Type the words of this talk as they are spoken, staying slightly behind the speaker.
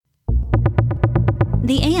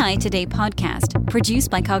The AI Today podcast, produced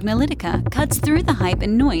by Cognilytica, cuts through the hype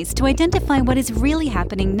and noise to identify what is really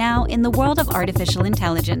happening now in the world of artificial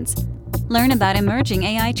intelligence. Learn about emerging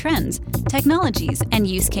AI trends, technologies, and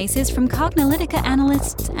use cases from Cognilytica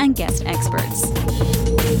analysts and guest experts.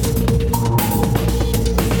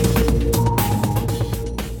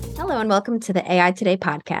 Hello and welcome to the AI Today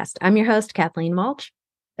podcast. I'm your host, Kathleen Walsh.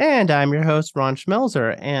 And I'm your host, Ron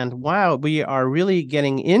Schmelzer. And wow, we are really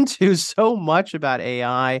getting into so much about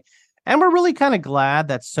AI. And we're really kind of glad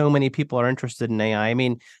that so many people are interested in AI. I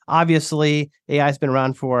mean, obviously, AI has been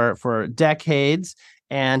around for decades.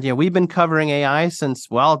 And, we've been covering AI since,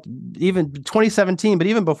 even 2017, but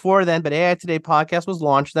even before then. But AI Today podcast was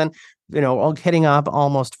launched then, hitting up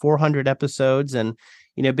almost 400 episodes and,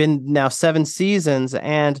 been now 7 seasons.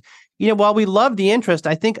 And while we love the interest,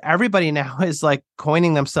 I think everybody now is like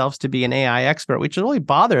coining themselves to be an AI expert, which really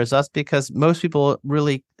bothers us because most people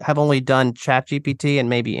really have only done ChatGPT and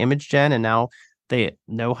maybe image gen, and now they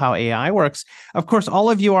know how AI works. Of course, all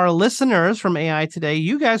of you are listeners from AI Today.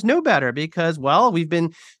 You guys know better because, we've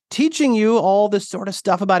been teaching you all this sort of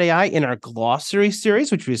stuff about AI in our glossary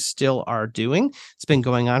series, which we still are doing. It's been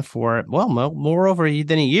going on for, more over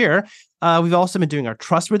than a year. We've also been doing our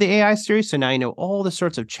Trustworthy AI series, so now you know all the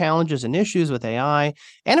sorts of challenges and issues with AI.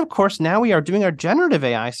 And of course, now we are doing our Generative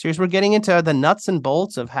AI series. We're getting into the nuts and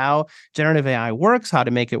bolts of how Generative AI works, how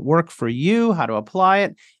to make it work for you, how to apply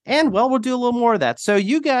it. And, we'll do a little more of that. So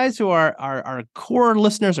you guys who are our core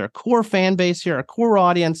listeners, our core fan base here, our core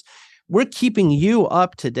audience, we're keeping you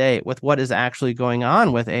up to date with what is actually going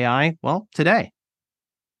on with AI, today.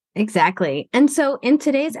 Exactly. And so in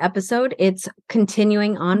today's episode, it's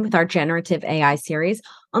continuing on with our generative AI series.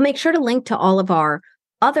 I'll make sure to link to all of our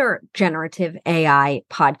other generative AI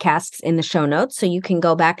podcasts in the show notes so you can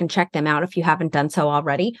go back and check them out if you haven't done so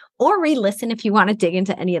already, or re-listen if you want to dig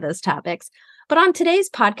into any of those topics. But on today's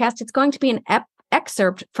podcast, it's going to be an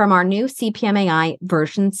excerpt from our new CPMAI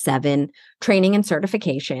version 7 training and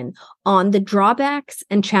certification on the drawbacks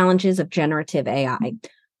and challenges of generative AI.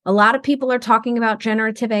 A lot of people are talking about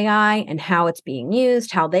generative AI and how it's being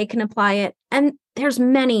used, how they can apply it. And there's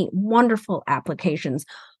many wonderful applications.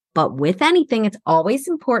 But with anything, it's always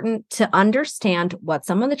important to understand what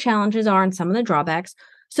some of the challenges are and some of the drawbacks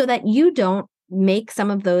so that you don't make some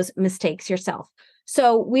of those mistakes yourself.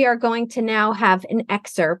 So we are going to now have an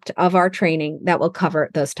excerpt of our training that will cover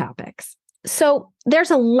those topics. So there's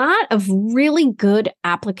a lot of really good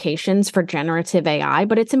applications for generative AI,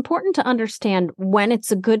 but it's important to understand when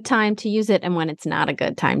it's a good time to use it and when it's not a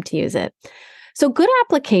good time to use it. So good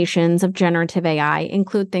applications of generative AI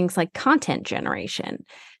include things like content generation.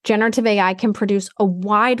 Generative AI can produce a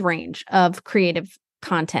wide range of creative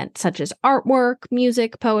content, such as artwork,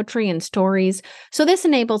 music, poetry, and stories. So this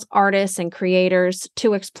enables artists and creators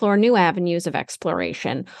to explore new avenues of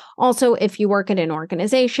exploration. Also, if you work at an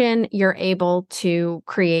organization, you're able to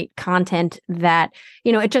create content that,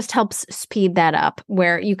 it just helps speed that up,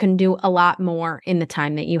 where you can do a lot more in the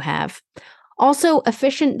time that you have. Also,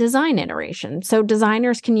 efficient design iteration. So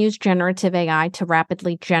designers can use generative AI to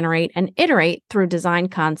rapidly generate and iterate through design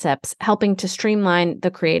concepts, helping to streamline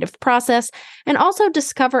the creative process and also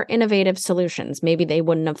discover innovative solutions maybe they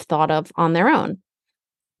wouldn't have thought of on their own.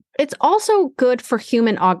 It's also good for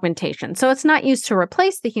human augmentation. So it's not used to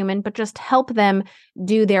replace the human, but just help them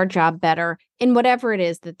do their job better in whatever it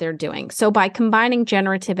is that they're doing. So by combining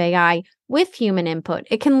generative AI with human input,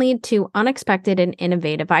 it can lead to unexpected and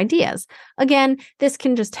innovative ideas. Again, this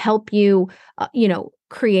can just help you,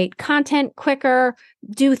 create content quicker,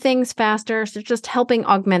 do things faster. So just helping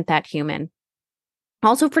augment that human.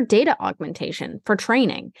 Also for data augmentation, for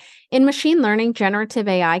training. In machine learning, generative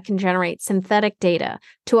AI can generate synthetic data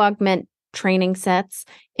to augment training sets,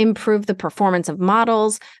 improve the performance of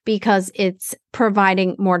models because it's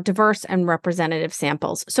providing more diverse and representative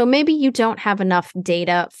samples. So maybe you don't have enough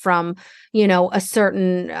data from, a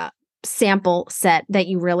certain sample set that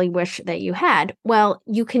you really wish that you had. Well,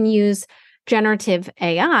 you can use generative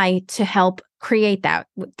AI to help create that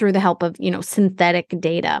through the help of, synthetic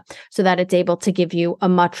data so that it's able to give you a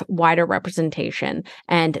much wider representation.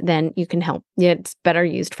 And then you can help, it's better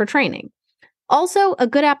used for training. Also, a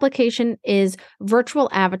good application is virtual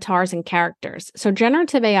avatars and characters. So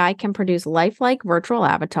generative AI can produce lifelike virtual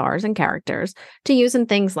avatars and characters to use in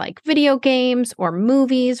things like video games or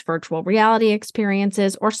movies, virtual reality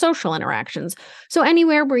experiences, or social interactions. So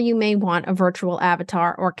anywhere where you may want a virtual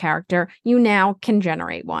avatar or character, you now can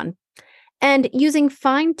generate one. And using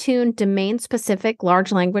fine-tuned domain-specific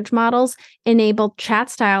large language models enabled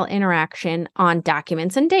chat-style interaction on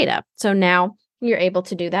documents and data. So now you're able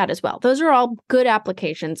to do that as well. Those are all good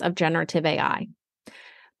applications of generative AI.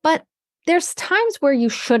 But there's times where you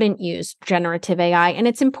shouldn't use generative AI, and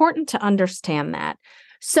it's important to understand that.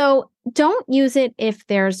 So don't use it if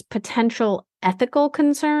there's potential ethical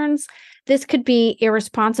concerns. This could be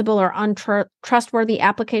irresponsible or untrustworthy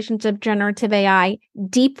applications of generative AI,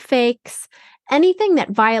 deep fakes, anything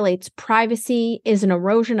that violates privacy, is an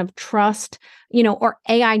erosion of trust, or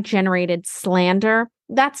AI generated slander.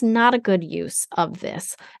 That's not a good use of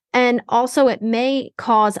this. And also, it may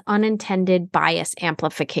cause unintended bias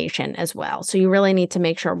amplification as well. So you really need to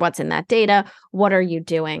make sure what's in that data. What are you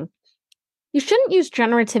doing? You shouldn't use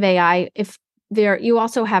generative AI if you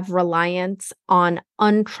also have reliance on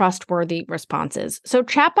untrustworthy responses. So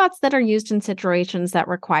chatbots that are used in situations that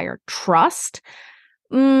require trust,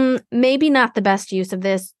 maybe not the best use of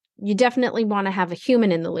this. You definitely want to have a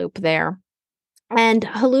human in the loop there. And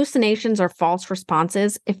hallucinations or false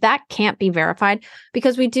responses, if that can't be verified,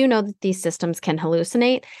 because we do know that these systems can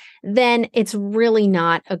hallucinate, then it's really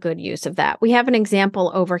not a good use of that. We have an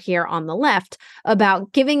example over here on the left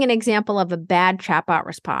about giving an example of a bad chatbot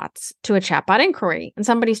response to a chatbot inquiry. And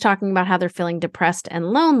somebody's talking about how they're feeling depressed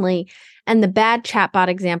and lonely. And the bad chatbot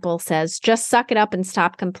example says, just suck it up and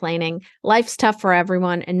stop complaining. Life's tough for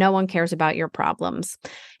everyone and no one cares about your problems.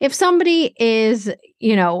 If somebody is,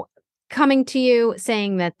 coming to you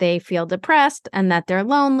saying that they feel depressed and that they're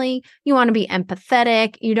lonely, you want to be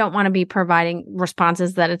empathetic. You don't want to be providing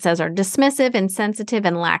responses that it says are dismissive, insensitive,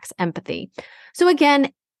 and lacks empathy. So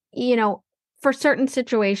again, for certain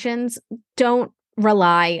situations, don't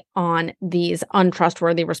rely on these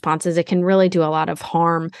untrustworthy responses. It can really do a lot of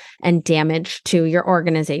harm and damage to your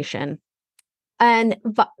organization. And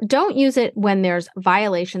don't use it when there's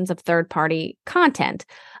violations of third-party content.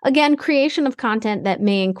 Again, creation of content that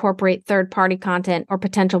may incorporate third-party content or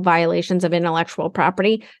potential violations of intellectual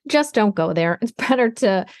property, just don't go there. It's better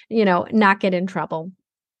to, not get in trouble.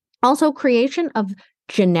 Also, creation of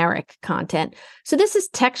generic content. So this is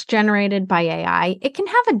text generated by AI. It can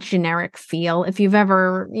have a generic feel. If you've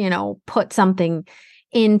ever, put something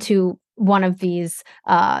into one of these,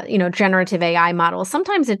 generative AI models,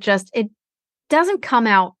 sometimes it doesn't come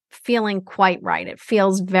out feeling quite right. It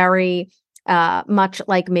feels very much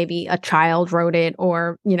like maybe a child wrote it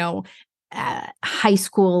or, high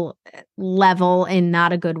school level in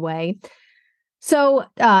not a good way. So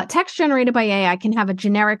text generated by AI can have a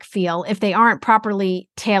generic feel if they aren't properly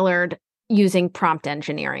tailored using prompt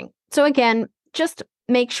engineering. So again, just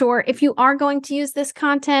make sure if you are going to use this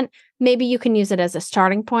content, maybe you can use it as a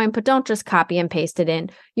starting point, but don't just copy and paste it in.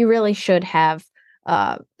 You really should have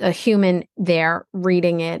a human there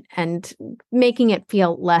reading it and making it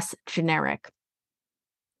feel less generic.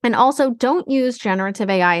 And also, don't use generative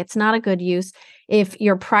AI. It's not a good use if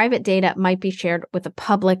your private data might be shared with a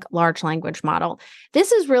public large language model.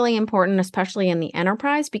 This is really important, especially in the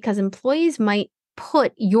enterprise, because employees might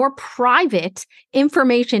put your private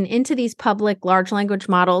information into these public large language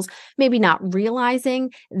models, maybe not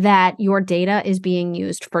realizing that your data is being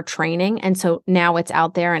used for training. And so now it's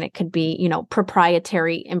out there and it could be,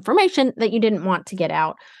 proprietary information that you didn't want to get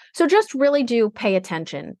out. So just really do pay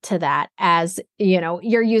attention to that as,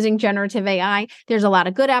 you're using generative AI. There's a lot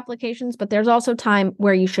of good applications, but there's also time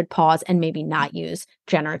where you should pause and maybe not use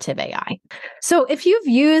generative AI. So if you've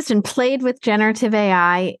used and played with generative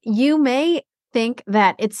AI, you may think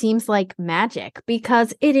that it seems like magic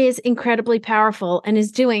because it is incredibly powerful and is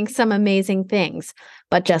doing some amazing things.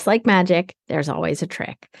 But just like magic, there's always a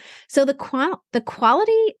trick. So the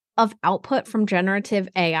quality of output from generative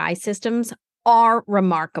AI systems are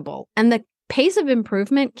remarkable, and the pace of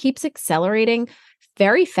improvement keeps accelerating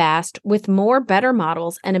very fast with more better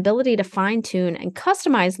models and ability to fine-tune and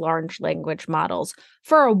customize large language models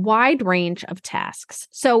for a wide range of tasks.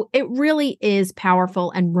 So it really is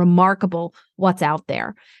powerful and remarkable what's out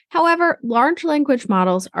there. However, large language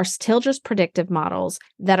models are still just predictive models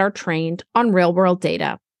that are trained on real-world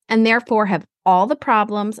data and therefore have all the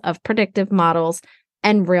problems of predictive models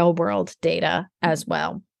and real-world data as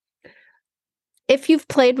well. If you've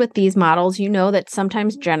played with these models, you know that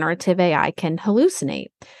sometimes generative AI can hallucinate.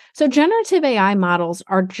 So generative AI models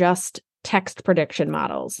are just text prediction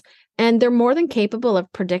models, and they're more than capable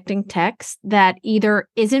of predicting text that either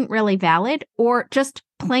isn't really valid or just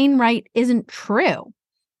plain right isn't true.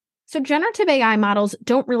 So generative AI models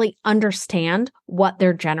don't really understand what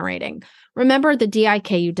they're generating. Remember the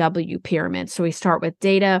DIKUW pyramid. So we start with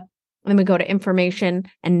data, then we go to information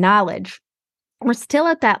and knowledge. We're still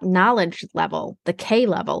at that knowledge level, the K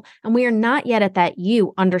level, and we are not yet at that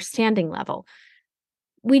U understanding level.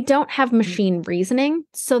 We don't have machine reasoning,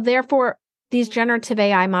 so therefore these generative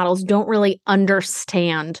AI models don't really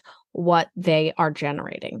understand what they are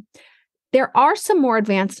generating. There are some more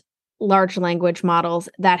advanced large language models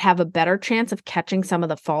that have a better chance of catching some of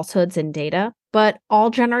the falsehoods in data, but all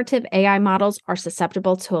generative AI models are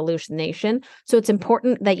susceptible to hallucination. So it's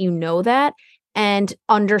important that you know that and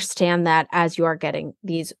understand that as you are getting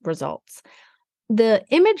these results. The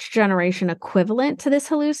image generation equivalent to this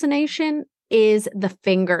hallucination is the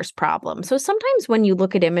fingers problem. So sometimes when you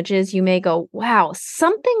look at images, you may go, wow,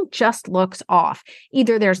 something just looks off.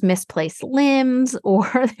 Either there's misplaced limbs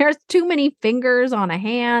or there's too many fingers on a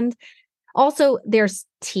hand. Also, there's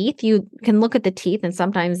teeth. You can look at the teeth, and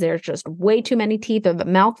sometimes there's just way too many teeth, or the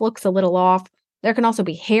mouth looks a little off. There can also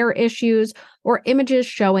be hair issues or images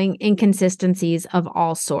showing inconsistencies of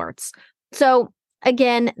all sorts. So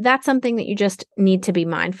again, that's something that you just need to be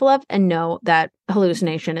mindful of and know that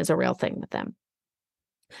hallucination is a real thing with them.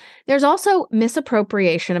 There's also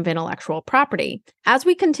misappropriation of intellectual property. As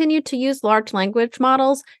we continue to use large language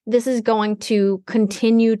models, this is going to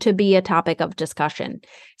continue to be a topic of discussion.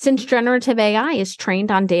 Since generative AI is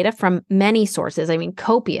trained on data from many sources,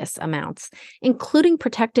 copious amounts, including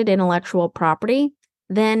protected intellectual property,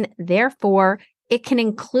 then therefore it can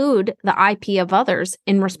include the IP of others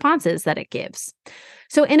in responses that it gives.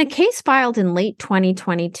 So in a case filed in late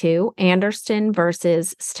 2022, Anderson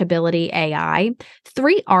versus Stability AI,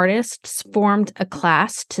 3 artists formed a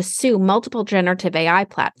class to sue multiple generative AI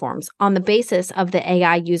platforms on the basis of the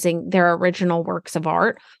AI using their original works of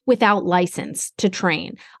art without license to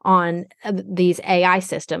train on these AI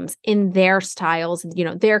systems in their styles,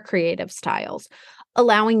 their creative styles,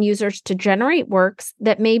 allowing users to generate works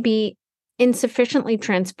that may be insufficiently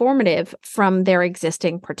transformative from their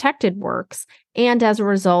existing protected works, and as a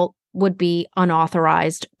result would be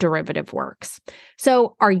unauthorized derivative works.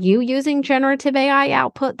 So are you using generative AI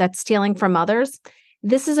output that's stealing from others?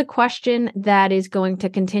 This is a question that is going to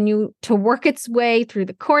continue to work its way through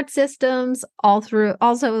the court systems,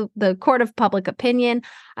 also the court of public opinion.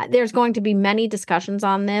 There's going to be many discussions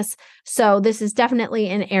on this. So this is definitely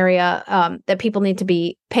an area that people need to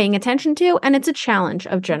be paying attention to, and it's a challenge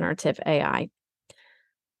of generative AI.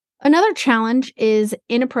 Another challenge is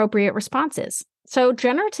inappropriate responses. So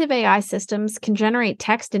generative AI systems can generate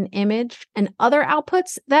text and image and other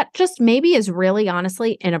outputs that just maybe is really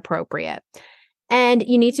honestly inappropriate. And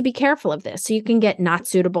you need to be careful of this. So you can get not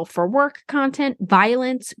suitable for work content,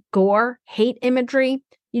 violence, gore, hate imagery.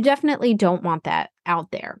 You definitely don't want that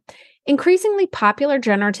out there. Increasingly popular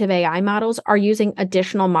generative AI models are using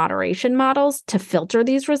additional moderation models to filter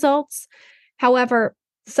these results. However,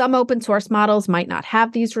 some open source models might not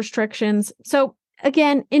have these restrictions. So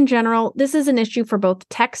again, in general, this is an issue for both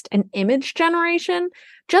text and image generation.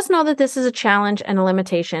 Just know that this is a challenge and a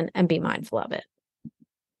limitation, and be mindful of it.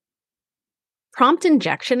 Prompt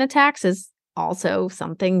injection attacks is also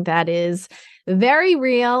something that is very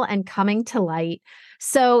real and coming to light.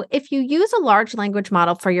 So if you use a large language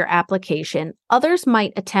model for your application, others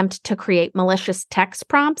might attempt to create malicious text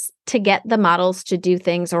prompts to get the models to do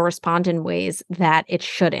things or respond in ways that it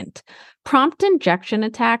shouldn't. Prompt injection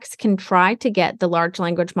attacks can try to get the large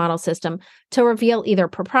language model system to reveal either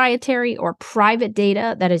proprietary or private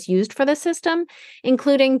data that is used for the system,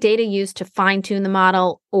 including data used to fine-tune the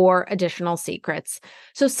model or additional secrets.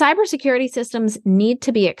 So cybersecurity systems need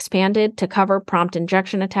to be expanded to cover prompt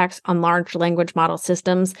injection attacks on large language model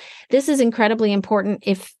systems. This is incredibly important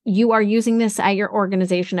if you are using this at your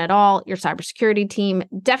organization at all. Your cybersecurity team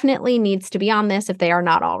definitely needs to be on this if they are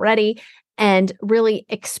not already, and really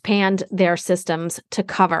expand their systems to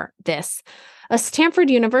cover this. A Stanford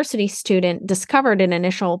University student discovered an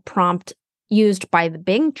initial prompt used by the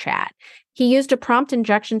Bing chat. He used a prompt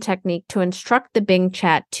injection technique to instruct the Bing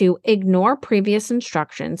chat to ignore previous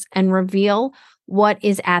instructions and reveal what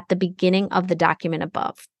is at the beginning of the document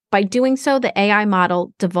above. By doing so, the AI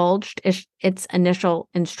model divulged its initial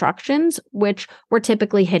instructions, which were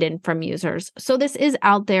typically hidden from users. So this is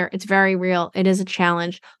out there. It's very real. It is a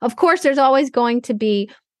challenge. Of course, there's always going to be,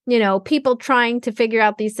 people trying to figure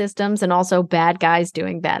out these systems, and also bad guys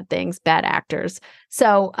doing bad things, bad actors.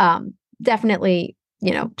 So definitely,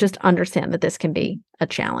 just understand that this can be a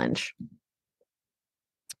challenge.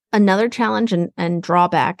 Another challenge and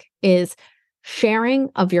drawback is sharing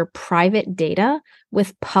of your private data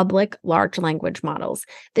with public large language models.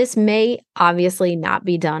 This may obviously not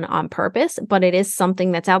be done on purpose, but it is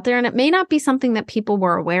something that's out there, and it may not be something that people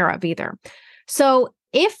were aware of either. So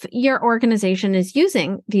if your organization is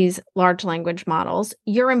using these large language models,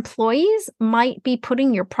 your employees might be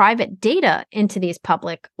putting your private data into these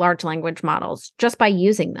public large language models just by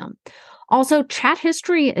using them. Also, chat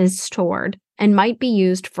history is stored and might be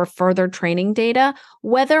used for further training data,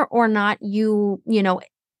 whether or not you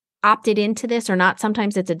opted into this or not.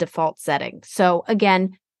 Sometimes it's a default setting. So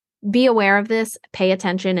again, be aware of this, pay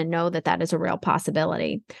attention, and know that that is a real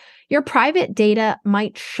possibility. Your private data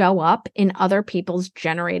might show up in other people's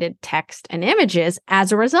generated text and images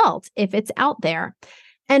as a result, if it's out there.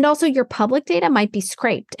 And also your public data might be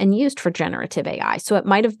scraped and used for generative AI. So it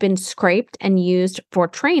might have been scraped and used for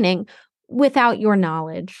training without your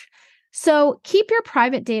knowledge. So keep your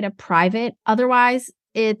private data private. Otherwise,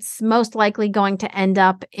 it's most likely going to end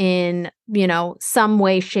up in, some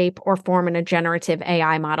way, shape, or form in a generative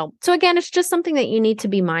AI model. So again, it's just something that you need to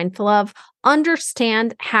be mindful of.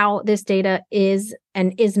 Understand how this data is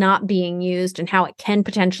and is not being used and how it can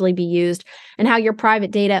potentially be used and how your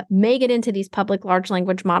private data may get into these public large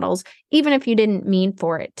language models, even if you didn't mean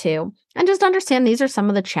for it to. And just understand these are some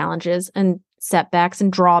of the challenges and setbacks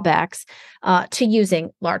and drawbacks to using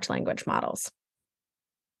large language models.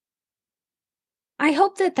 I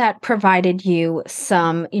hope that provided you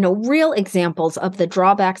some, real examples of the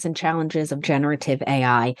drawbacks and challenges of generative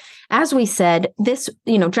AI. As we said, this,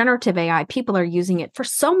 generative AI, people are using it for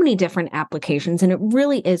so many different applications, and it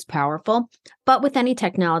really is powerful. But with any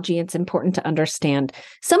technology, it's important to understand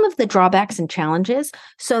some of the drawbacks and challenges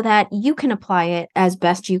so that you can apply it as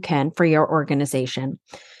best you can for your organization.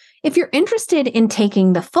 If you're interested in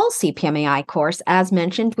taking the full CPMAI course, as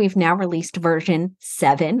mentioned, we've now released version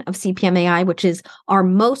 7 of CPMAI, which is our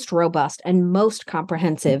most robust and most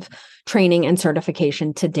comprehensive training and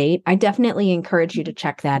certification to date. I definitely encourage you to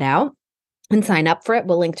check that out and sign up for it.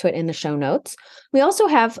 We'll link to it in the show notes. We also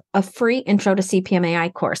have a free Intro to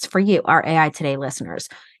CPMAI course for you, our AI Today listeners.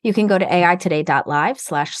 You can go to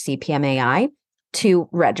aitoday.live/CPMAI to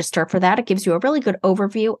register for that. It gives you a really good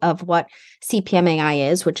overview of what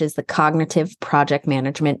CPMAI is, which is the Cognitive Project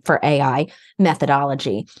Management for AI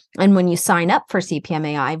methodology. And when you sign up for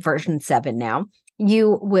CPMAI version 7 now,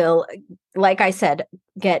 you will, like I said,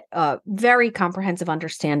 get a very comprehensive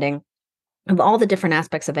understanding of all the different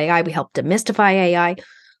aspects of AI. We help demystify AI.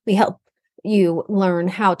 We help you learn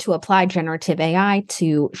how to apply generative AI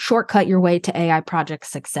to shortcut your way to AI project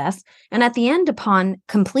success. And at the end, upon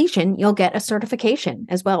completion, you'll get a certification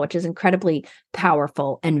as well, which is incredibly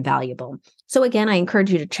powerful and valuable. So again, I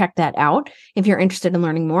encourage you to check that out if you're interested in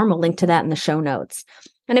learning more, and we'll link to that in the show notes.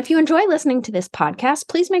 And if you enjoy listening to this podcast,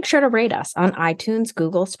 please make sure to rate us on iTunes,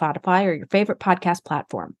 Google, Spotify, or your favorite podcast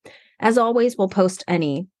platform. As always, we'll post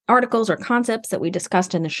any articles or concepts that we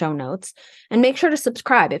discussed in the show notes. And make sure to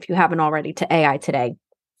subscribe if you haven't already to AI Today.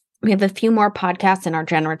 We have a few more podcasts in our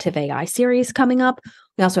generative AI series coming up.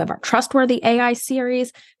 We also have our Trustworthy AI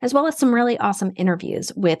series, as well as some really awesome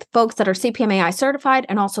interviews with folks that are CPMAI certified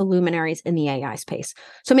and also luminaries in the AI space.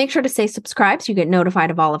 So make sure to stay subscribed so you get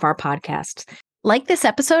notified of all of our podcasts. Like this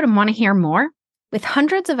episode and want to hear more? With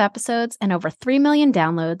hundreds of episodes and over 3 million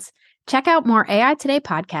downloads, check out more AI Today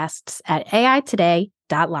podcasts at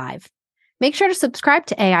aitoday.live. Make sure to subscribe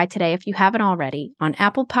to AI Today if you haven't already on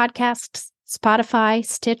Apple Podcasts, Spotify,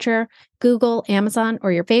 Stitcher, Google, Amazon,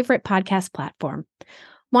 or your favorite podcast platform.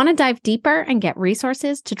 Want to dive deeper and get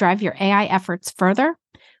resources to drive your AI efforts further?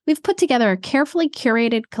 We've put together a carefully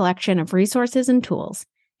curated collection of resources and tools,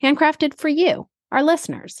 handcrafted for you, our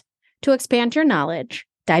listeners, to expand your knowledge,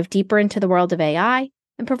 dive deeper into the world of AI,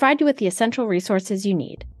 and provide you with the essential resources you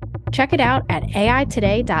need. Check it out at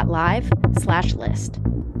aitoday.live/list.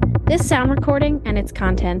 This sound recording and its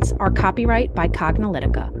contents are copyright by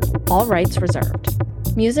Cognilytica, all rights reserved.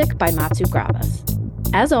 Music by Matsu Gravas.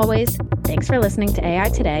 As always, thanks for listening to AI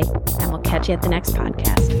Today, and we'll catch you at the next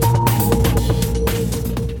podcast.